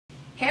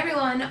Hey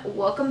everyone,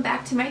 welcome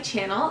back to my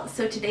channel.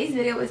 So today's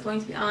video is going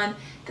to be on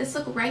this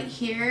look right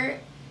here.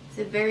 It's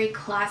a very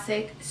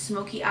classic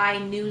Smokey Eye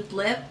nude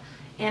lip,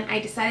 and I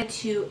decided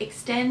to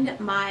extend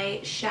my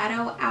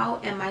shadow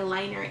out and my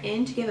liner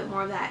in to give it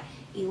more of that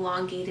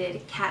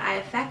elongated cat eye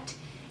effect.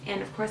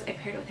 And of course I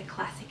paired it with a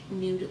classic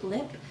nude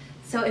lip.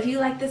 So if you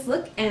like this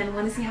look and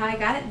want to see how I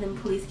got it, then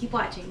please keep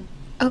watching.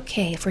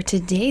 Okay, for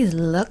today's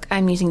look,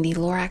 I'm using the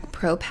Lorac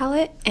Pro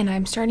Palette, and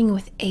I'm starting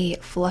with a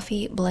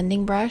fluffy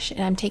blending brush,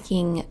 and I'm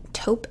taking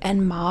taupe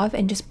and mauve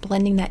and just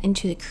blending that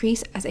into the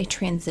crease as a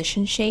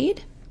transition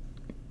shade.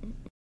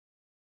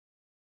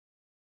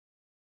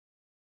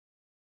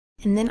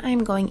 And then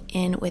I'm going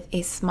in with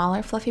a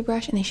smaller fluffy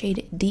brush in the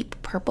shade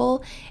Deep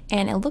Purple,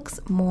 and it looks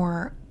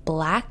more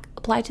black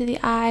applied to the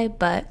eye,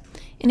 but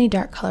any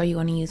dark color you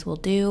want to use will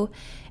do.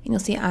 And you'll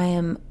see I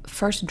am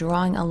first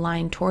drawing a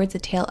line towards the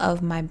tail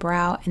of my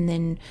brow and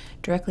then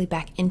directly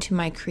back into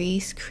my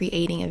crease,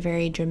 creating a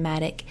very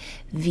dramatic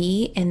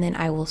V, and then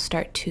I will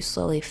start to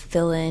slowly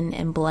fill in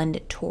and blend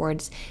it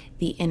towards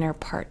the inner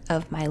part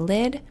of my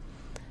lid.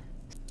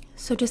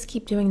 So just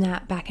keep doing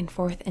that back and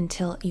forth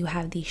until you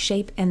have the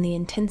shape and the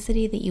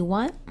intensity that you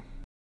want.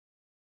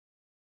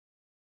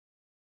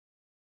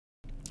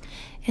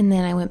 And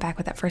then I went back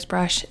with that first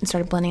brush and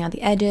started blending out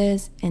the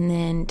edges, and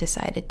then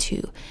decided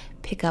to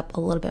pick up a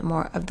little bit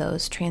more of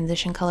those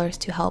transition colors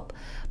to help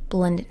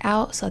blend it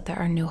out so that there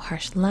are no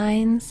harsh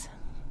lines.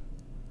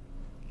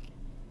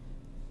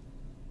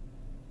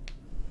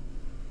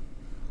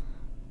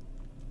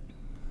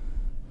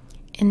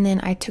 And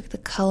then I took the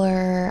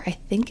color, I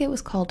think it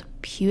was called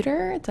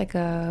Pewter. It's like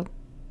a,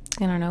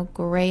 I don't know,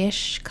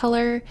 grayish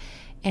color,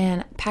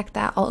 and packed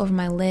that all over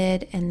my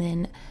lid, and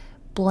then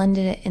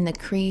blended it in the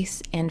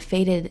crease and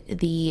faded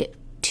the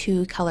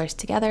two colors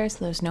together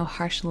so there's no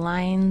harsh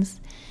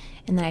lines.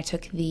 And then I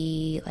took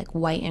the like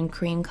white and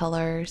cream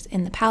colors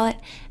in the palette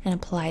and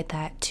applied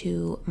that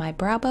to my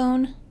brow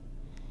bone.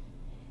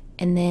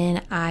 And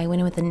then I went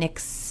in with the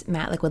NYX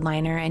matte liquid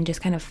liner and just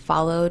kind of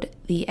followed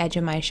the edge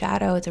of my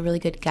shadow. It's a really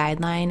good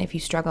guideline if you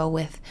struggle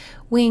with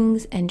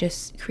wings, and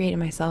just created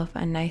myself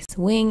a nice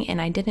wing.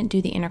 And I didn't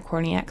do the inner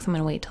cornea because I'm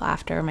going to wait till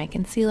after my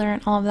concealer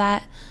and all of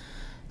that.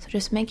 So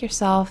just make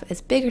yourself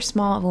as big or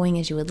small of a wing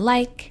as you would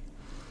like.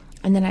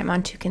 And then I'm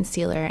on to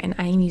concealer, and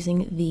I'm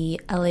using the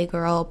LA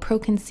Girl Pro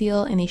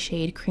Conceal in the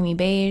shade Creamy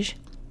Beige.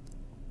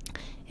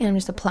 And I'm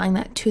just applying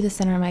that to the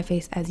center of my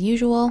face as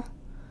usual.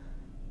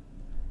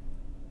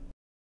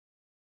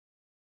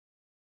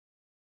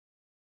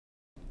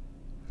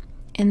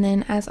 And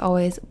then, as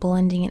always,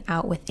 blending it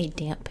out with a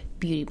damp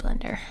beauty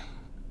blender.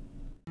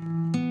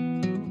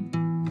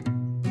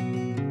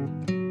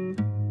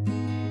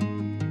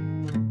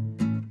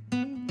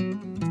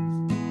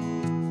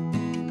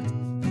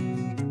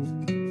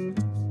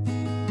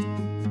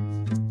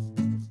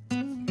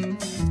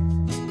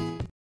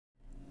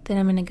 Then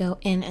I'm going to go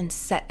in and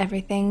set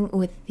everything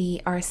with the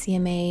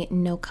RCMA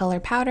No Color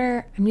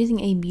Powder. I'm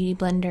using a beauty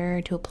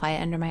blender to apply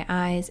it under my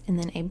eyes, and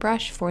then a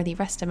brush for the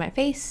rest of my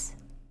face.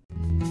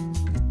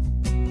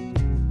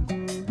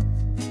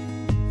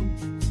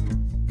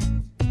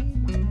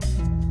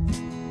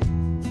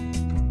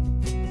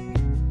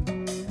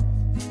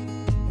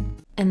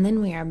 And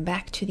then we are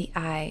back to the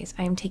eyes.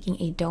 I am taking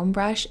a dome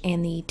brush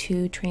and the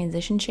two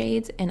transition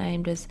shades, and I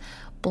am just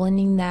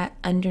blending that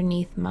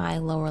underneath my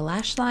lower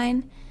lash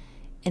line.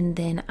 And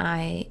then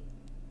I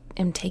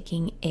am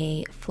taking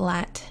a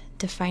flat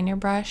definer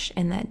brush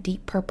and that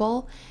deep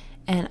purple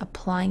and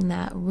applying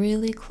that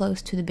really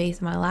close to the base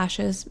of my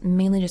lashes,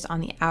 mainly just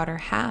on the outer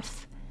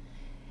half.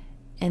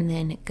 And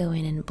then go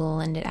in and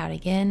blend it out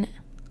again.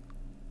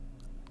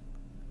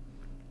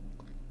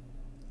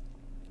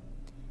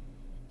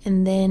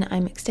 And then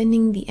I'm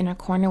extending the inner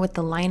corner with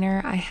the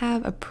liner. I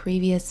have a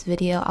previous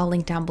video I'll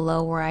link down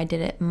below where I did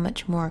it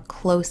much more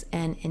close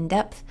and in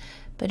depth,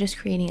 but just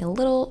creating a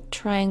little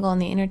triangle on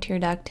the inner tear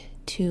duct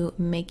to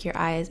make your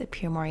eyes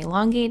appear more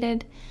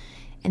elongated.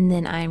 And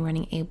then I'm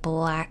running a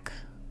black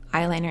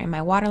eyeliner in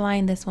my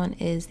waterline. This one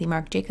is the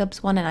Marc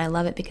Jacobs one, and I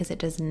love it because it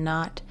does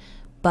not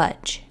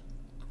budge.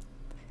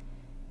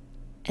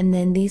 And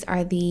then these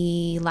are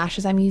the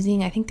lashes I'm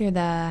using. I think they're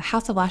the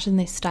House of Lashes in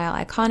the style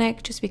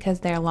Iconic, just because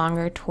they're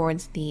longer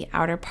towards the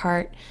outer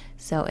part,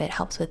 so it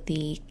helps with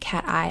the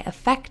cat eye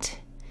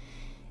effect.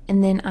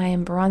 And then I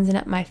am bronzing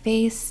up my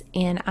face,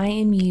 and I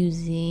am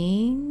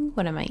using,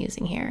 what am I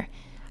using here?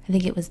 I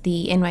think it was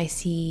the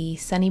Nyc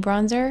Sunny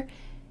Bronzer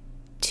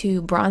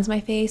to bronze my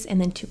face, and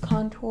then to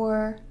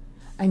contour,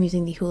 I'm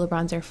using the Hoola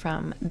bronzer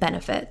from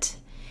Benefit.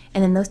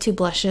 And then those two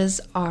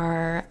blushes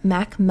are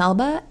MAC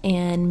Melba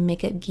and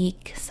Makeup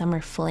Geek Summer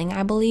Fling,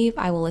 I believe.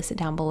 I will list it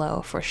down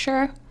below for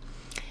sure.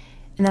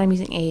 And then I'm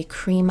using a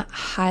cream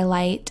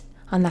highlight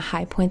on the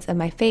high points of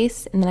my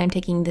face. And then I'm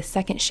taking the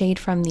second shade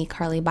from the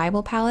Carli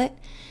Bybel palette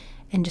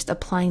and just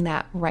applying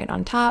that right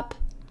on top.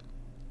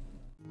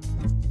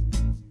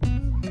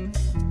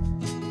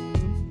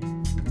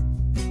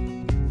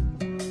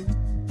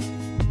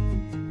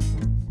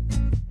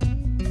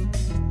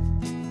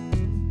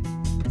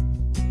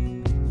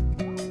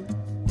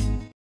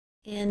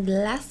 And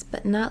last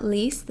but not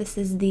least, this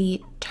is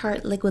the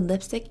Tarte Liquid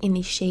Lipstick in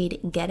the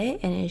shade Get It,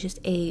 and it is just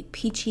a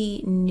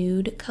peachy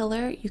nude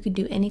color. You could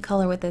do any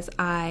color with this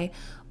eye,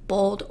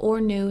 bold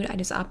or nude. I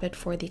just opted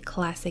for the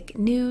classic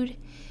nude.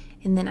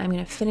 And then I'm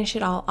going to finish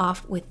it all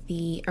off with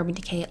the Urban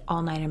Decay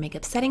All Nighter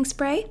Makeup Setting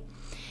Spray.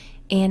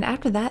 And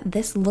after that,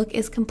 this look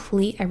is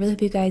complete. I really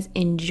hope you guys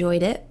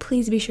enjoyed it.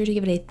 Please be sure to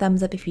give it a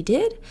thumbs up if you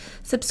did.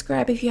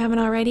 Subscribe if you haven't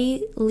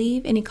already.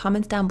 Leave any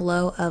comments down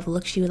below of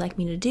looks you would like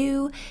me to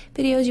do,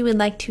 videos you would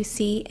like to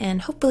see,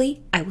 and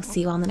hopefully I will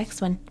see you on the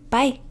next one.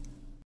 Bye!